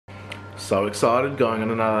So excited, going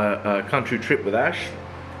on another country trip with Ash.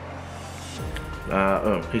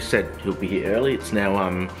 He said he'll be here early. It's now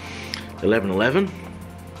 11:11.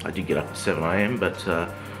 I did get up at 7 AM, but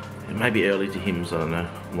it may be early to him, so I don't know,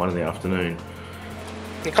 1 in the afternoon.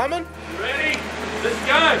 You coming? You ready? Let's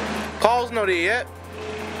go! Cole's not here yet.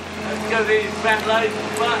 Let's go get his fat loads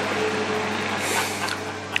of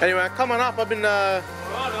butt. Anyway, come on up. I've been Alright,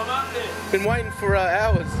 I'm up there. been waiting for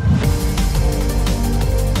hours.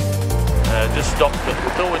 Just stopped at the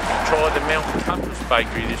door to try the Mountain Compass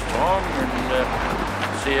bakery this time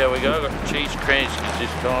and see how we go. Got the cheese crunchies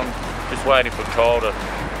this time. Just waiting for Kyle to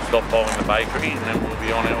stop by in the bakery and then we'll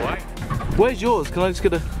be on our way. Where's yours? Can I just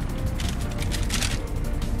get a...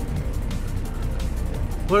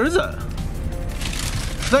 Where is it?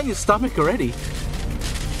 It's on your stomach already.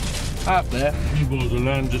 Up there. You boys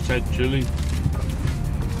alone just had chili.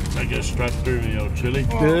 They go straight through the old chili.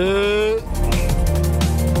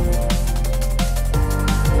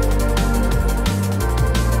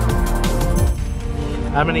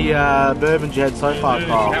 How many bourbons you had so far,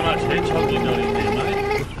 Kyle? How much hedgehog you got in there,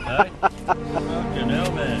 mate? Hey? Fucking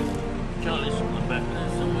hell, man. Can't listen to the back there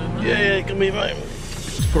somewhere, mate. Yeah, come here, mate.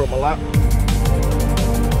 Just put it on my lap.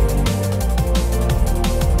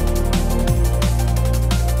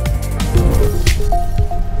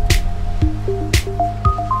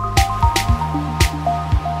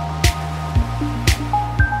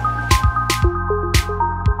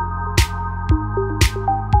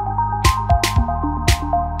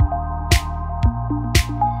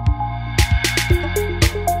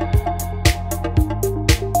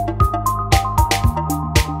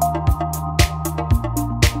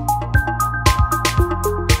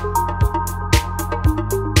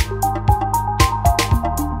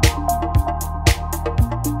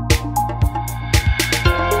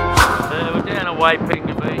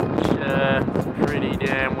 Waitpinga Beach, pretty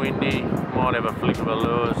damn windy, might have a flick of a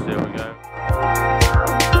lure, there we go.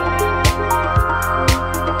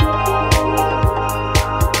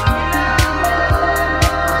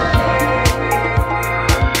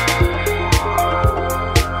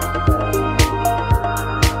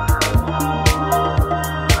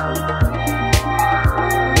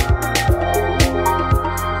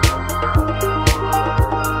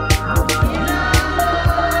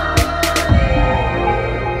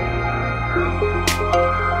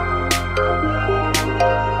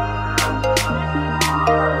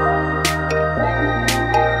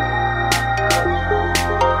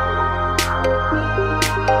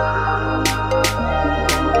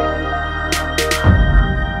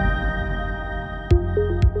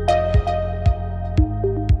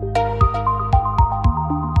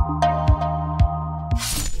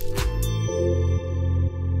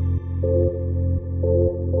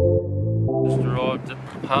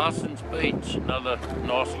 Parsons Beach, another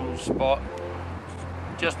nice little spot,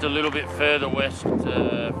 just a little bit further west from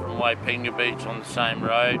Waitpinga Beach on the same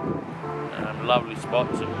road. Lovely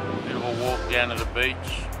spots, a bit of a walk down to the beach.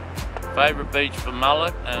 Favourite beach for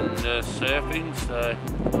mullet and surfing, so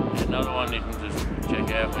another one you can just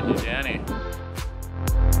check out when you're down here.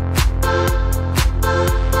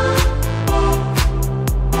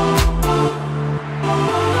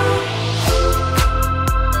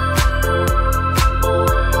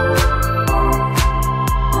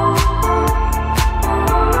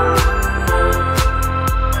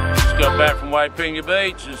 Back from Waitpinga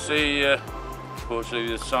Beach and see,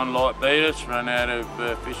 unfortunately the sunlight beat us, run out of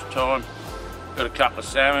fish time. Got a couple of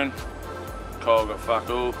salmon, Kyle got fuck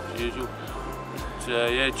all as usual.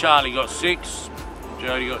 But, yeah, Charlie got 6,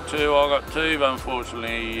 Jody got 2, I got 2, but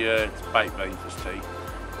unfortunately it's baked beans for tea,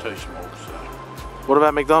 too small. So. What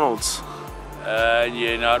about McDonald's?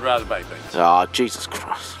 Yeah, no, I'd rather baked beans. Oh, Jesus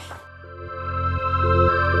Christ.